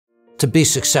To be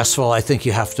successful, I think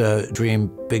you have to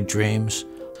dream big dreams.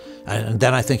 And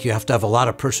then I think you have to have a lot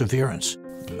of perseverance.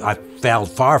 I've failed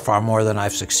far, far more than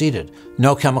I've succeeded.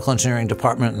 No chemical engineering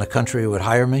department in the country would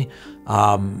hire me.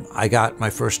 I got my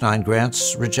first 9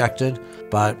 grants rejected,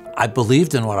 but I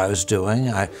believed in what I was doing.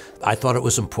 I thought it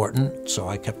was important, so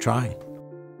I kept trying.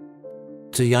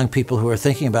 To young people who are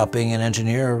thinking about being an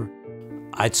engineer,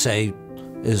 I'd say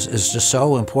is just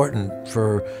so important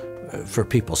for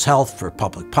people's health, for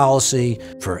public policy,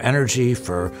 for energy,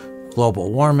 for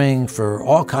global warming, for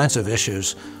all kinds of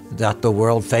issues that the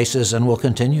world faces and will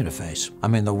continue to face. I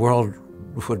mean, the world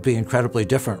would be incredibly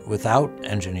different without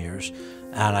engineers.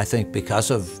 And I think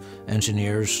because of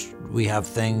engineers, we have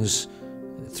things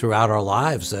throughout our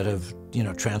lives that have,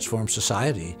 transformed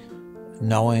society.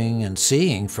 Knowing and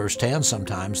seeing firsthand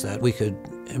sometimes that we could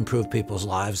improve people's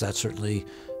lives, that certainly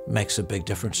makes a big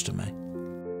difference to me.